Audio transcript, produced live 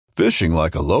Fishing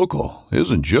like a local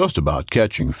isn't just about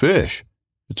catching fish.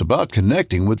 It's about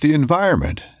connecting with the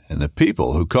environment and the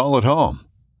people who call it home.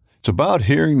 It's about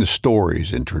hearing the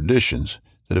stories and traditions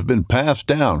that have been passed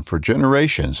down for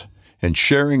generations and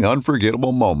sharing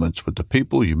unforgettable moments with the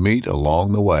people you meet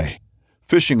along the way.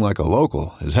 Fishing like a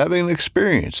local is having an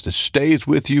experience that stays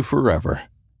with you forever.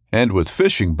 And with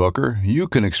Fishing Booker, you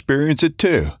can experience it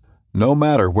too, no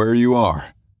matter where you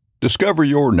are. Discover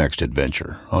your next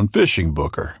adventure on Fishing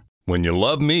Booker. When you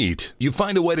love meat, you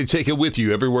find a way to take it with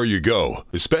you everywhere you go,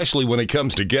 especially when it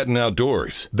comes to getting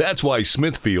outdoors. That's why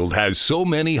Smithfield has so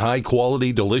many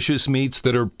high-quality, delicious meats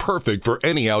that are perfect for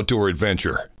any outdoor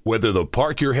adventure. Whether the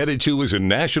park you're headed to is a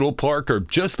national park or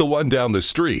just the one down the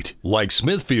street, like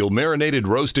Smithfield marinated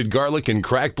roasted garlic and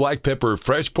cracked black pepper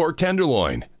fresh pork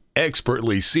tenderloin,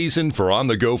 expertly seasoned for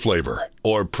on-the-go flavor,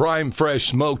 or prime fresh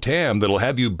smoked ham that'll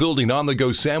have you building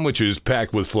on-the-go sandwiches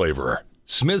packed with flavor.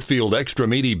 Smithfield extra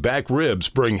meaty back ribs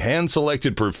bring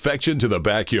hand-selected perfection to the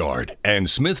backyard, and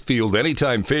Smithfield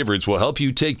Anytime Favorites will help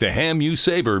you take the ham you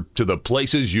savor to the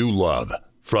places you love.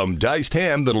 From diced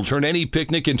ham that'll turn any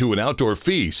picnic into an outdoor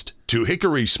feast, to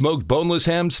hickory smoked boneless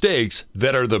ham steaks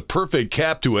that are the perfect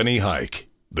cap to any hike.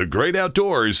 The great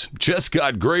outdoors just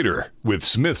got greater with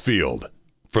Smithfield.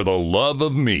 For the love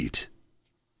of meat.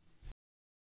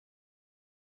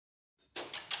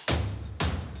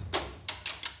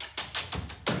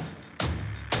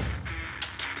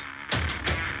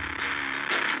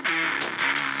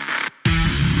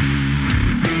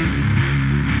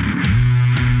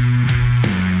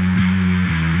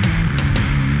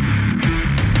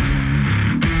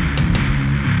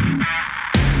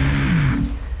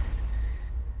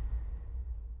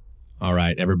 All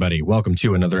right, everybody, welcome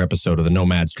to another episode of the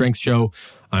Nomad Strength Show.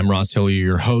 I'm Ross Hillier,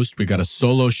 your host. We got a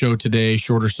solo show today,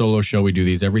 shorter solo show. We do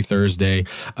these every Thursday,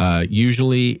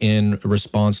 usually in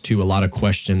response to a lot of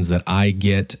questions that I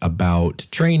get about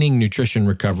training, nutrition,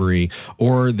 recovery,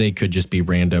 or they could just be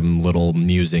random little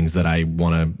musings that I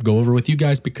want to go over with you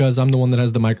guys because I'm the one that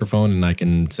has the microphone and I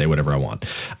can say whatever I want.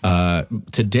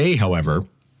 Today, however,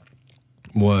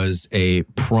 was a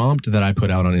prompt that I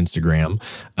put out on Instagram,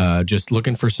 just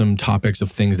looking for some topics of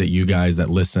things that you guys that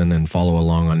listen and follow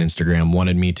along on Instagram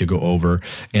wanted me to go over.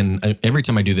 And every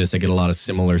time I do this, I get a lot of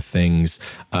similar things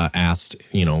asked,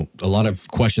 a lot of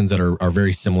questions that are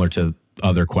very similar to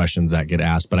other questions that get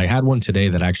asked. But I had one today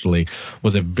that actually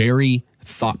was a very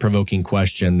thought-provoking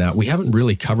question that we haven't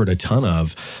really covered a ton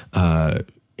of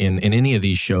in any of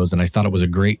these shows, and I thought it was a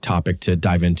great topic to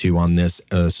dive into on this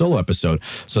solo episode.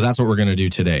 So that's what we're going to do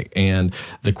today. And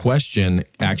the question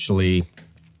actually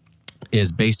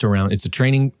is based around, it's a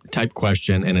training type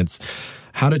question, and it's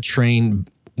how to train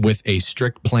with a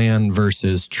strict plan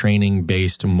versus training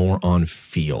based more on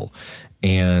feel.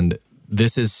 And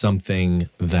this is something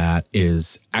that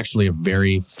is actually a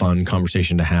very fun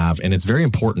conversation to have, and it's very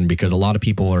important because a lot of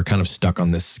people are kind of stuck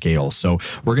on this scale. So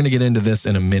we're going to get into this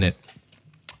in a minute.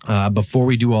 Before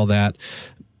we do all that,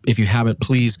 if you haven't,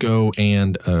 please go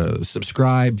and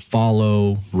subscribe,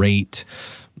 follow, rate,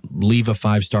 leave a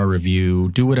 5-star review,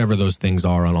 do whatever those things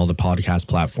are on all the podcast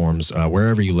platforms,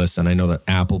 wherever you listen. I know that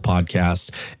Apple Podcast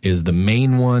is the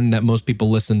main one that most people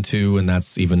listen to, and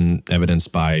that's even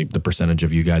evidenced by the percentage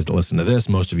of you guys that listen to this.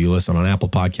 Most of you listen on Apple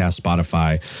Podcast,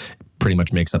 Spotify pretty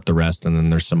much makes up the rest. And then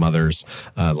there's some others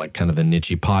like kind of the niche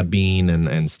Podbean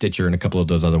and Stitcher and a couple of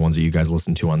those other ones that you guys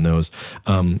listen to on those.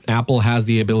 Apple has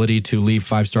the ability to leave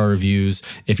 5-star reviews.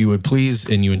 If you would please,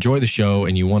 and you enjoy the show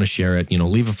and you want to share it,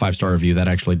 leave a 5-star review. That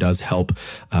actually does help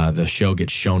the show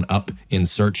get shown up in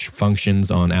search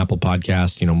functions on Apple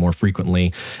Podcast, more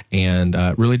frequently, and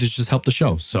really just help the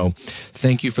show. So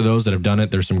thank you for those that have done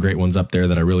it. There's some great ones up there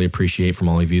that I really appreciate from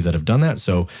all of you that have done that.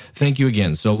 So thank you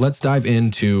again. So let's dive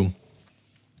into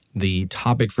the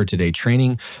topic for today,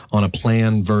 training on a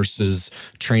plan versus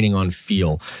training on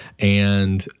feel.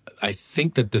 And I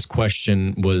think that this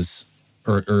question was,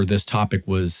 or this topic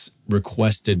was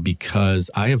requested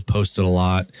because I have posted a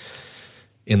lot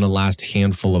in the last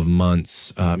handful of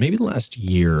months, maybe the last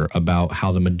year, about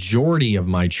how the majority of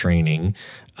my training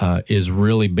is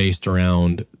really based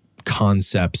around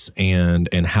concepts and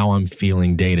how I'm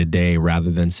feeling day to day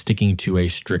rather than sticking to a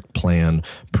strict plan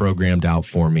programmed out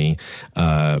for me.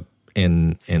 And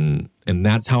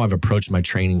that's how I've approached my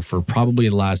training for probably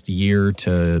the last year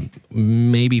to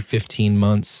maybe 15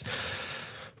 months,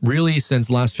 really since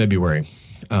last February.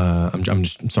 I'm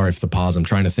just sorry for the pause. I'm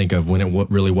trying to think of when it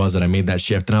really was that I made that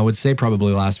shift. And I would say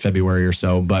probably last February or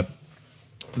so. But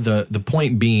the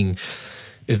point being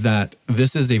is that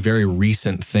this is a very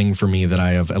recent thing for me that I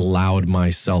have allowed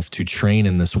myself to train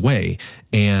in this way.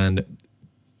 And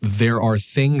there are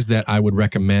things that I would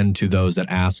recommend to those that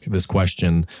ask this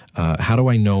question. How do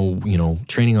I know,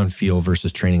 training on feel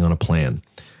versus training on a plan?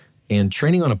 And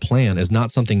training on a plan is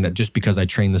not something that just because I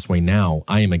train this way now,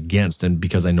 I am against and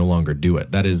because I no longer do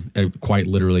it. That is quite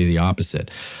literally the opposite.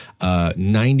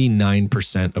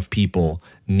 99% of people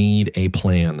need a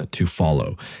plan to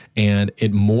follow. And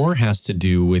it more has to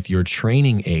do with your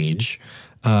training age,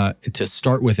 to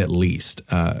start with at least.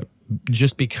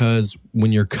 Just because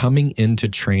when you're coming into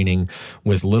training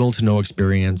with little to no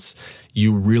experience,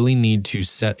 you really need to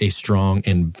set a strong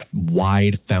and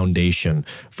wide foundation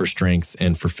for strength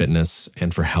and for fitness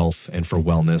and for health and for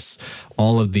wellness.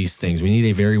 All of these things. We need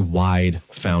a very wide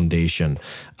foundation.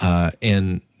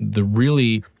 And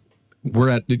we're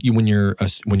at when you're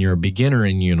a beginner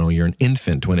and you're an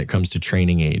infant when it comes to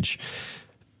training age,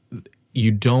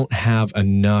 you don't have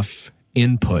enough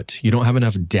input. You don't have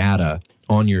enough data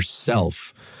on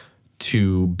yourself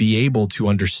to be able to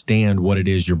understand what it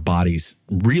is your body's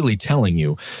really telling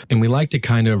you. And we like to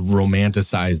kind of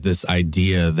romanticize this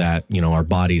idea that, our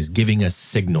body's giving us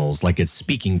signals, like it's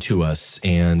speaking to us.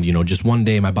 And, just one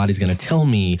day my body's going to tell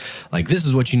me, like, this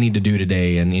is what you need to do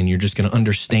today. And you're just going to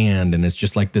understand. And it's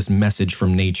just like this message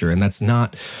from nature. And that's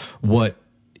not what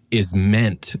is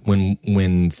meant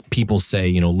when people say,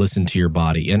 listen to your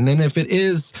body. And then if it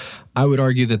is, I would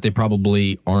argue that they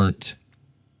probably aren't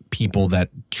people that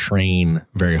train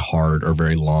very hard or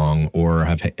very long or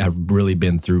have really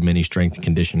been through many strength and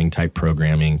conditioning type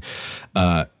programming.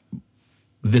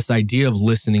 This idea of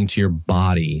listening to your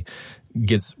body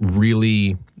gets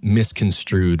really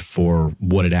misconstrued for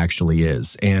what it actually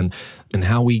is. And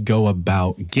how we go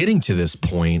about getting to this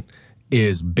point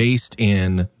is based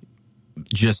in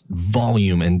just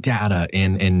volume and data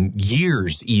and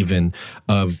years even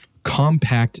of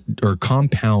compound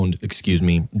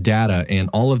data and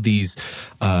all of these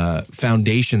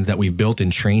foundations that we've built in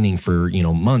training for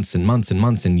months and months and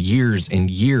months and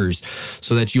years,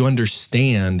 so that you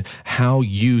understand how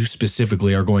you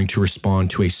specifically are going to respond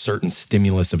to a certain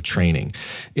stimulus of training.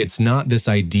 It's not this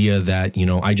idea that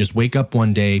I just wake up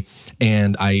one day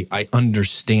and I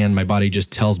understand, my body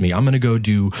just tells me I'm going to go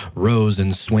do rows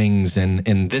and swings and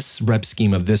this rep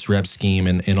scheme of this rep scheme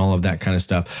and all of that kind of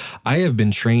stuff. I have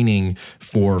been training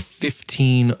for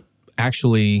 16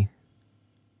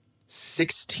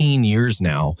 years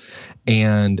now.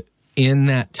 And in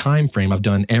that time frame, I've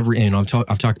done I've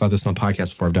talked about this on the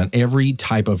podcast before. I've done every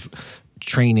type of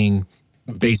training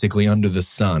basically under the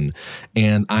sun.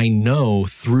 And I know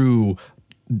through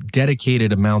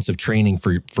dedicated amounts of training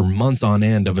for months on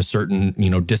end of a certain,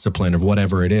 discipline of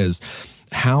whatever it is,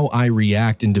 how I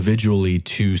react individually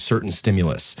to certain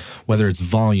stimulus, whether it's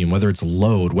volume, whether it's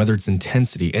load, whether it's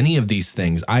intensity, any of these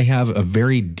things. I have a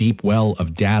very deep well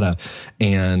of data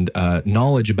and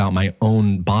knowledge about my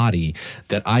own body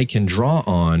that I can draw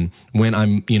on when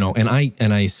I'm, and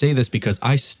I say this because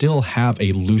I still have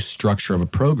a loose structure of a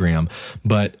program,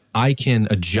 but I can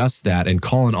adjust that and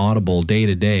call an audible day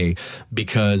to day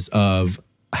because of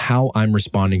how I'm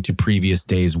responding to previous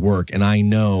days' work. And I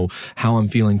know how I'm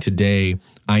feeling today.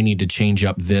 I need to change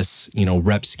up this,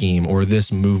 rep scheme or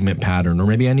this movement pattern, or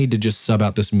maybe I need to just sub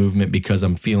out this movement because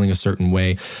I'm feeling a certain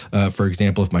way. For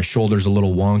example, if my shoulder's a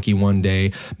little wonky one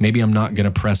day, maybe I'm not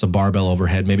going to press a barbell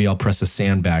overhead. Maybe I'll press a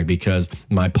sandbag because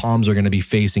my palms are going to be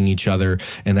facing each other,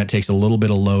 and that takes a little bit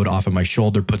of load off of my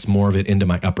shoulder, puts more of it into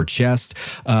my upper chest.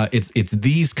 It's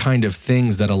these kind of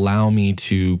things that allow me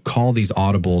to call these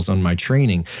audibles on my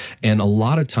training. And a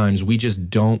lot of times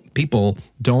people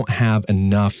don't have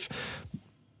enough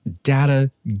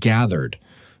data gathered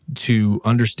to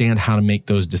understand how to make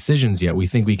those decisions yet. We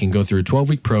think we can go through a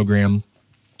 12-week program,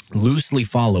 loosely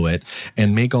follow it,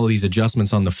 and make all these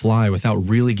adjustments on the fly without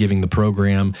really giving the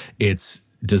program its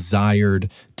desired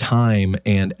time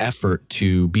and effort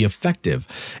to be effective.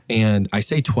 And I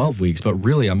say 12 weeks, but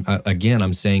really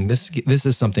I'm saying this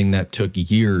is something that took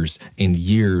years and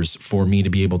years for me to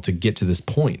be able to get to this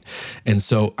point. And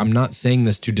so I'm not saying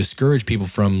this to discourage people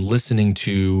from listening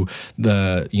to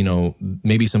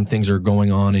maybe some things are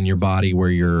going on in your body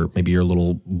where you're a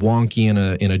little wonky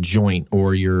in a joint,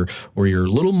 or you're a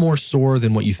little more sore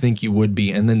than what you think you would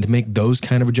be. And then to make those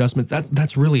kind of adjustments,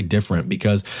 that's really different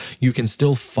because you can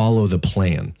still follow the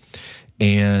plan.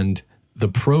 And the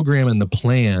program and the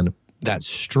plan, that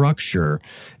structure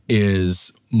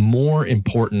is more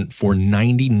important for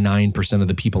 99% of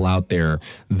the people out there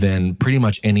than pretty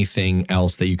much anything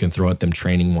else that you can throw at them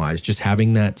training wise. Just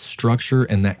having that structure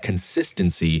and that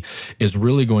consistency is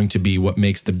really going to be what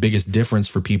makes the biggest difference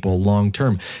for people long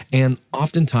term. And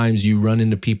oftentimes you run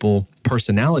into people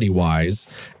personality wise,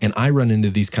 and I run into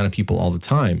these kind of people all the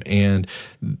time. And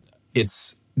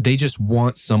it's they just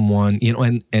want someone,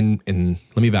 and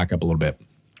let me back up a little bit.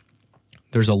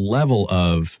 There's a level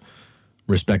of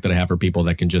respect that I have for people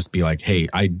that can just be like, hey,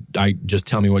 I just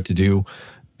tell me what to do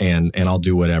and I'll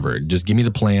do whatever. Just give me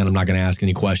the plan. I'm not going to ask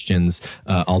any questions.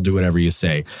 I'll do whatever you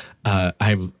say. I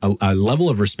have a level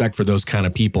of respect for those kind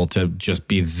of people to just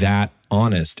be that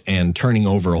honest and turning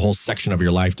over a whole section of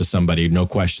your life to somebody, no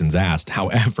questions asked.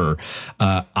 However,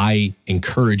 I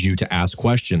encourage you to ask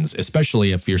questions,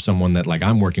 especially if you're someone that like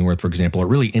I'm working with, for example, or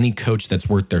really any coach that's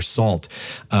worth their salt,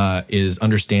 is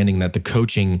understanding that the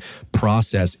coaching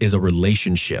process is a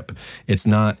relationship. It's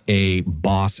not a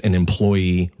boss and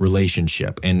employee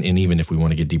relationship. And even if we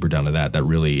want to get deeper down to that, that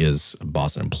really is a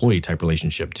boss and employee type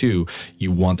relationship too.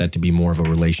 You want that to be more of a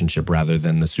relationship rather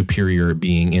than the superior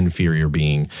being, inferior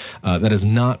being. That is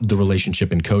not the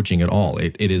relationship in coaching at all.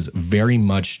 It is very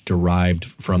much derived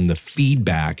from the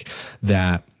feedback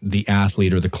that the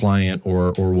athlete or the client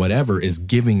or whatever is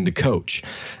giving the coach.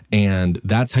 And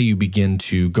that's how you begin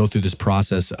to go through this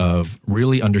process of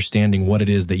really understanding what it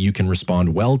is that you can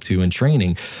respond well to in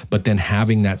training, but then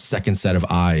having that second set of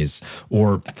eyes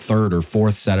or third or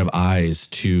fourth set of eyes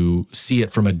to see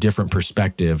it from a different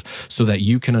perspective so that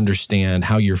you can understand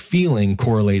how your feeling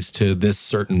correlates to this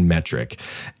certain metric.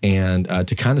 And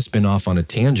to kind of spin off on a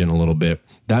tangent a little bit,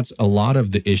 that's a lot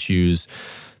of the issues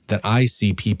that I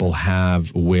see people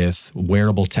have with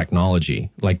wearable technology,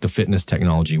 like the fitness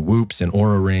technology, Whoops and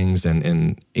Oura Rings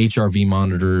and HRV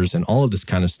monitors and all of this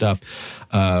kind of stuff.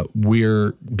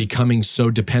 We're becoming so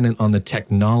dependent on the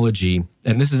technology.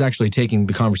 And this is actually taking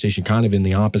the conversation kind of in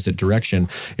the opposite direction.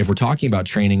 If we're talking about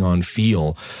training on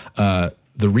feel, the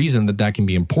reason that can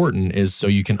be important is so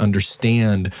you can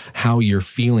understand how your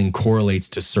feeling correlates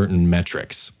to certain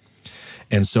metrics.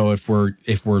 And so if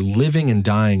we're living and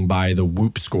dying by the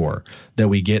Whoop score that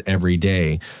we get every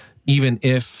day, even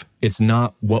if it's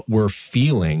not what we're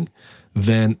feeling,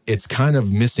 then it's kind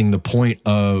of missing the point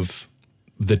of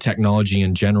the technology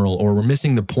in general, or we're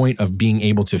missing the point of being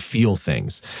able to feel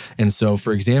things. And so,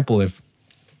 for example, if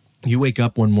you wake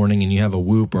up one morning and you have a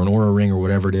Whoop or an Oura Ring or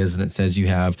whatever it is, and it says you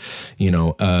have, a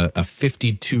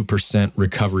 52%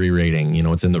 recovery rating,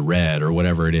 it's in the red or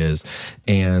whatever it is.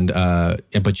 And,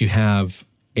 but you have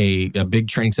a big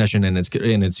training session and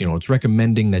it's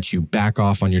recommending that you back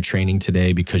off on your training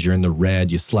today because you're in the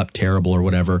red, you slept terrible or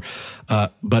whatever.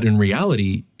 But in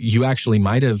reality, you actually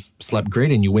might have slept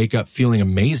great and you wake up feeling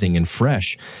amazing and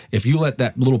fresh. If you let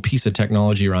that little piece of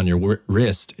technology around your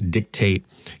wrist dictate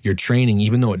your training,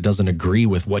 even though it doesn't agree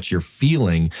with what you're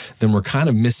feeling, then we're kind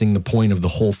of missing the point of the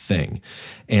whole thing.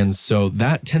 And so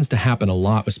that tends to happen a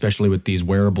lot, especially with these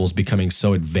wearables becoming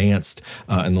so advanced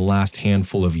in the last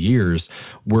handful of years.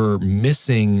 We're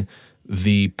missing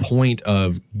the point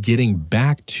of getting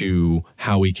back to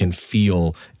how we can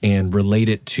feel and relate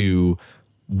it to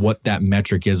what that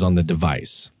metric is on the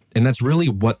device. And that's really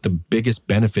what the biggest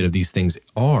benefit of these things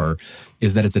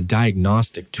is that it's a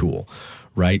diagnostic tool,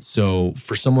 right? So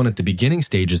for someone at the beginning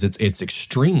stages, it's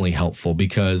extremely helpful,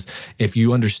 because if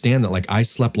you understand that, like, I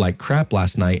slept like crap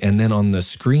last night, and then on the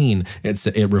screen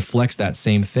it reflects that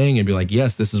same thing, and be like,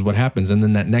 yes, this is what happens. And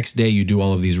then that next day you do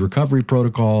all of these recovery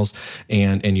protocols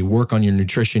and you work on your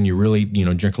nutrition, you really,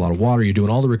 drink a lot of water, you're doing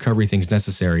all the recovery things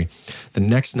necessary. The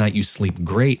next night you sleep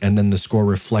great, and then the score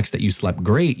reflects that you slept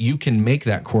great. You can make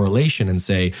that correlation and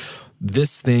say,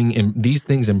 these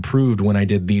things improved when I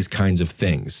did these kinds of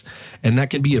things. And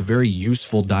that can be a very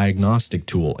useful diagnostic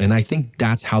tool. And I think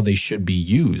that's how they should be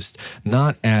used,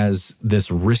 not as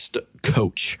this wrist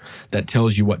coach that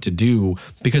tells you what to do,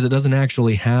 because it doesn't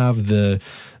actually have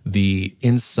the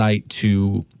insight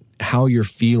to how you're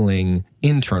feeling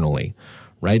internally,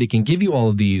 right? It can give you all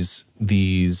of these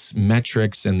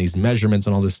metrics and these measurements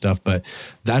and all this stuff, but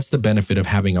that's the benefit of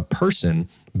having a person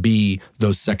be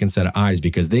those second set of eyes,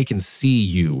 because they can see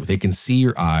you, they can see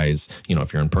your eyes,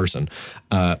 if you're in person,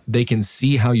 they can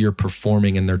see how you're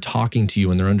performing, and they're talking to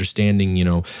you and they're understanding,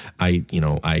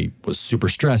 I was super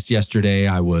stressed yesterday.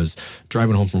 I was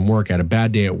driving home from work, I had a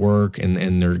bad day at work,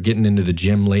 and they're getting into the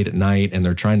gym late at night and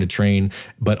they're trying to train.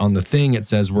 But on the thing, it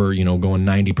says we're, going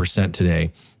 90%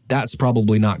 today. That's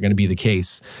probably not going to be the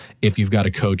case if you've got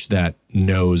a coach that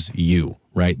knows you,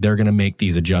 right? They're going to make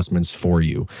these adjustments for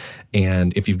you.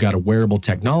 And if you've got a wearable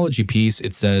technology piece,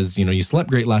 it says, you slept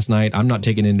great last night. I'm not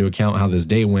taking into account how this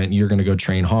day went. You're going to go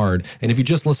train hard. And if you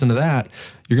just listen to that,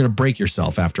 you're going to break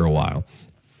yourself after a while.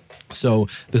 So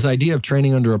this idea of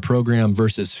training under a program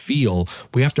versus feel,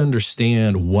 we have to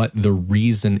understand what the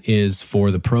reason is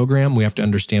for the program. We have to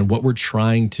understand what we're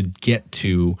trying to get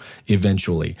to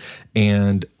eventually.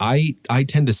 And I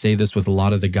tend to say this with a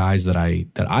lot of the guys that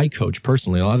I coach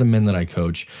personally, a lot of the men that I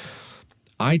coach.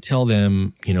 I tell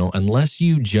them, unless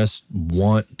you just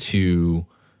want to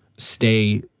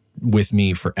stay with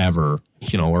me forever,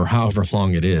 or however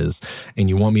long it is, and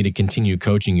you want me to continue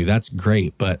coaching you, that's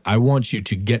great. But I want you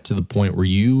to get to the point where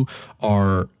you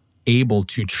are able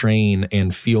to train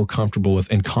and feel comfortable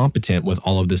with and competent with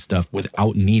all of this stuff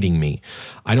without needing me.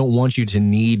 I don't want you to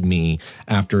need me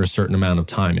after a certain amount of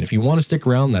time. And if you want to stick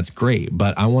around, that's great.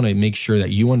 But I want to make sure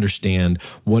that you understand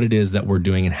what it is that we're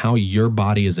doing and how your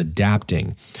body is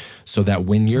adapting, so that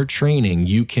when you're training,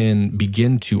 you can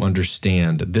begin to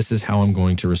understand, this is how I'm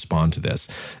going to respond to this.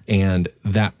 And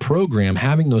that program,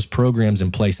 having those programs in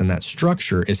place and that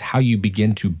structure is how you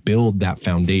begin to build that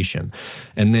foundation.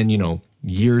 And then,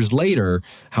 years later,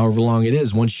 however long it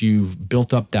is, once you've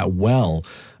built up that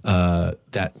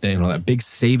that big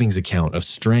savings account of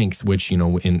strength, which,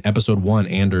 in episode 1,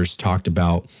 Anders talked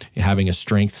about having a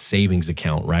strength savings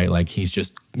account, right? Like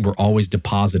we're always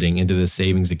depositing into this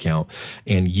savings account,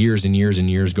 and years and years and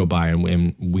years go by,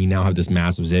 and we now have this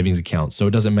massive savings account. So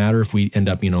it doesn't matter if we end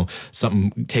up,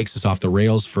 something takes us off the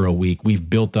rails for a week. We've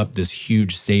built up this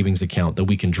huge savings account that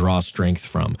we can draw strength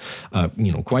from,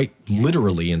 quite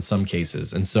literally in some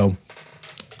cases. And so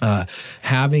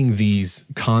having these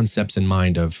concepts in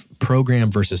mind of program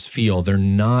versus feel,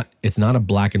 it's not a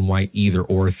black and white either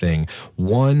or thing.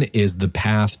 One is the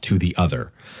path to the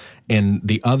other. And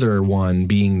the other one,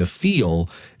 being the feel,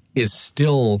 is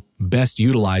still best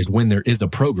utilized when there is a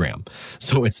program.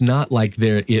 So it's not like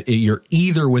you're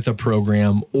either with a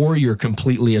program or you're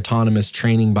completely autonomous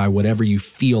training by whatever you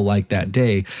feel like that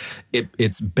day.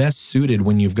 It's best suited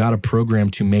when you've got a program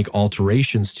to make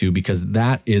alterations to, because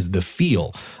that is the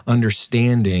feel.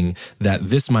 Understanding that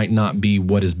this might not be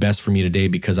what is best for me today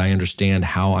because I understand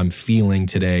how I'm feeling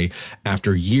today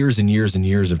after years and years and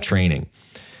years of training.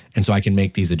 And so I can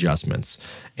make these adjustments.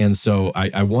 And so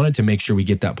I wanted to make sure we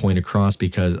get that point across,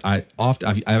 because I've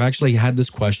actually had this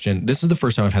question. This is the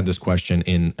first time I've had this question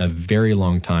in a very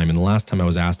long time. And the last time I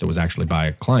was asked, it was actually by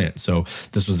a client. So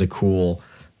this was a cool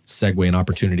segue and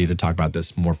opportunity to talk about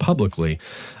this more publicly.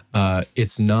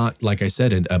 It's not, like I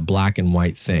said, a black and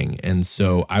white thing. And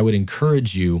so I would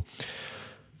encourage you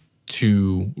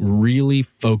to really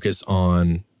focus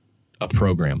on a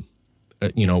program.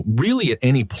 Really at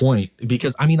any point,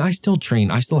 because I still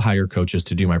train, I still hire coaches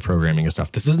to do my programming and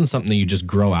stuff. This isn't something that you just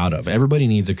grow out of. Everybody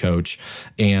needs a coach,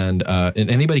 and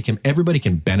everybody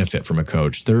can benefit from a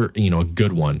coach. They're, a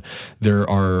good one. There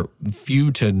are few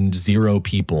to zero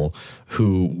people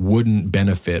who wouldn't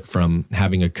benefit from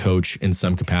having a coach in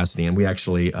some capacity. And we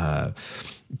actually,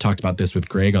 talked about this with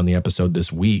Greg on the episode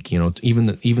this week. Even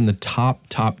the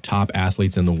top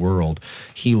athletes in the world,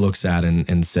 he looks at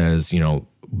and says,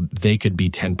 they could be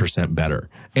 10% better.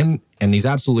 And he's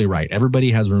absolutely right.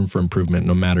 Everybody has room for improvement,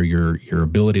 no matter your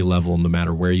ability level, no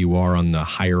matter where you are on the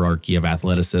hierarchy of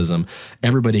athleticism.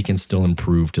 Everybody can still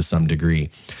improve to some degree.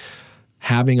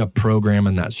 Having a program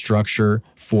and that structure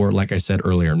for, like I said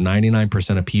earlier,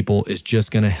 99% of people is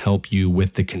just going to help you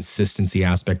with the consistency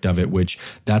aspect of it, which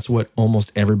that's what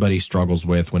almost everybody struggles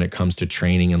with when it comes to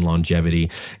training and longevity.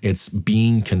 It's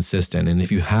being consistent. And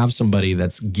if you have somebody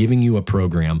that's giving you a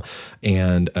program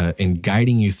and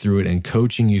guiding you through it and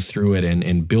coaching you through it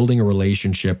and building a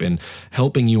relationship and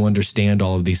helping you understand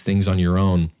all of these things on your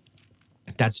own,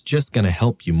 that's just going to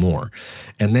help you more.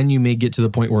 And then you may get to the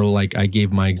point where, like I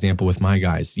gave my example with my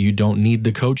guys, you don't need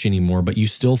the coach anymore, but you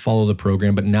still follow the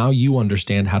program, but now you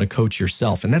understand how to coach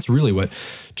yourself. And that's really what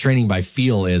training by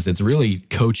feel is. It's really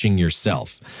coaching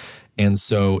yourself. And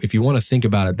so if you want to think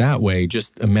about it that way,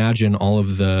 just imagine all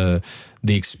of the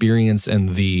experience and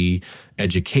the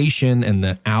education and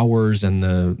the hours and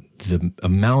the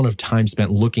amount of time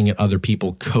spent looking at other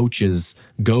people coaches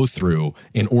go through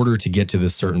in order to get to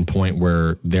this certain point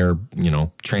where they're,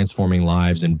 transforming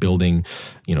lives and building,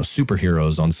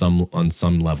 superheroes on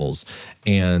some levels.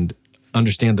 And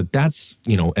understand that that's,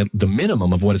 at the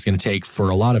minimum of what it's going to take for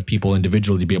a lot of people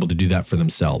individually to be able to do that for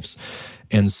themselves.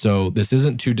 And so this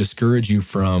isn't to discourage you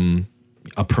from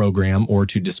a program or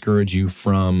to discourage you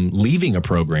from leaving a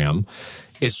program.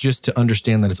 It's just to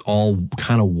understand that it's all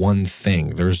kind of one thing.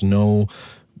 There's no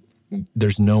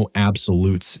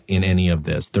absolutes in any of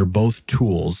this. They're both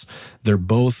tools. They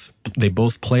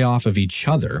both play off of each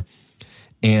other,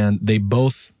 and they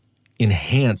both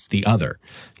enhance the other.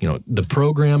 The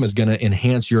program is going to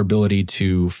enhance your ability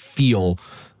to feel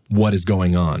what is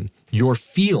going on. Your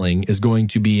feeling is going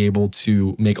to be able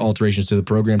to make alterations to the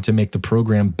program to make the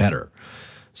program better.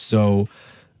 So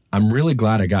I'm really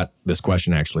glad I got this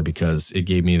question, actually, because it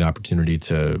gave me the opportunity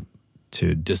to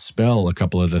dispel a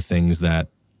couple of the things that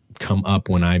come up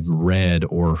when I've read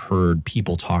or heard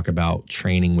people talk about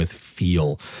training with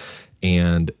feel.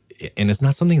 And and it's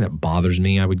not something that bothers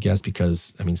me, I would guess,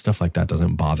 because I mean, stuff like that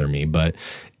doesn't bother me, but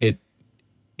it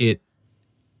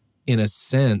in a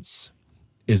sense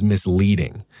is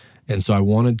misleading. And so I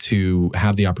wanted to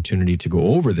have the opportunity to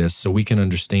go over this so we can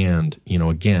understand,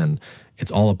 again,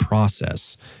 it's all a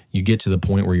process. You get to the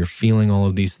point where you're feeling all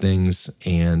of these things,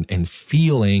 and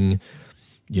feeling,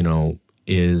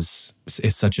 is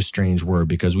such a strange word,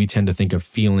 because we tend to think of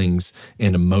feelings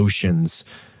and emotions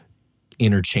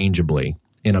interchangeably.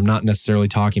 And I'm not necessarily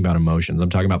talking about emotions.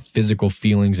 I'm talking about physical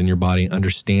feelings in your body,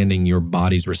 understanding your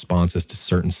body's responses to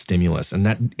certain stimulus. And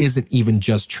that isn't even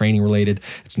just training related.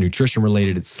 It's nutrition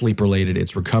related. It's sleep related.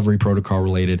 It's recovery protocol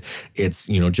related. It's,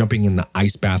 jumping in the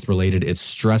ice bath related. It's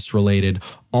stress related.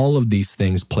 All of these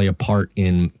things play a part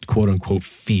in quote unquote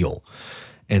feel.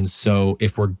 And so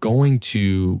if we're going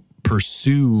to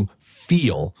pursue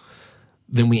feel,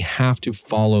 then we have to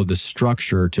follow the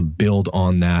structure to build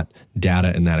on that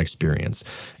data and that experience.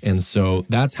 And so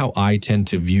that's how I tend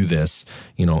to view this.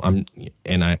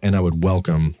 I would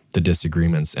welcome the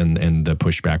disagreements and the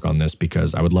pushback on this,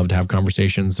 because I would love to have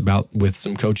conversations with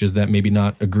some coaches that maybe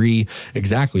not agree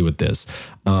exactly with this.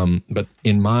 But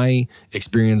in my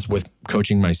experience with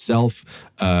coaching myself,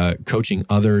 coaching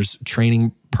others,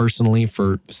 training personally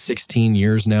for 16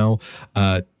 years now,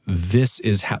 this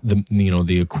is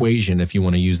the equation, if you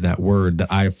want to use that word,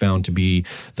 that I have found to be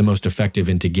the most effective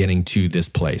into getting to this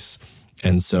place.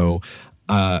 And so,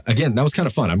 again, that was kind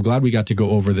of fun. I'm glad we got to go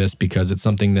over this, because it's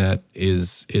something that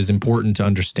is important to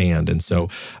understand. And so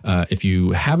if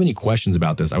you have any questions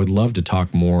about this, I would love to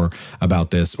talk more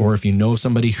about this. Or if you know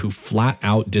somebody who flat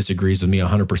out disagrees with me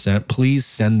 100%, please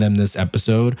send them this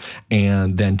episode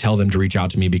and then tell them to reach out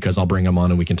to me, because I'll bring them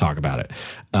on and we can talk about it.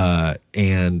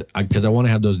 Because I want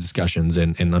to have those discussions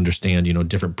and understand,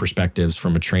 different perspectives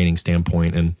from a training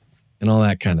standpoint and all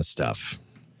that kind of stuff.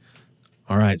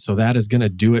 All right, so that is going to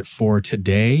do it for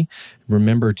today.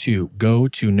 Remember to go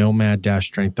to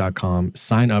nomad-strength.com,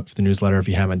 sign up for the newsletter if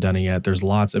you haven't done it yet. There's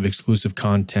lots of exclusive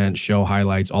content, show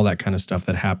highlights, all that kind of stuff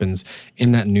that happens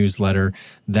in that newsletter.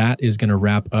 That is going to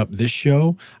wrap up this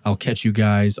show. I'll catch you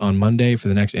guys on Monday for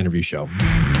the next interview show.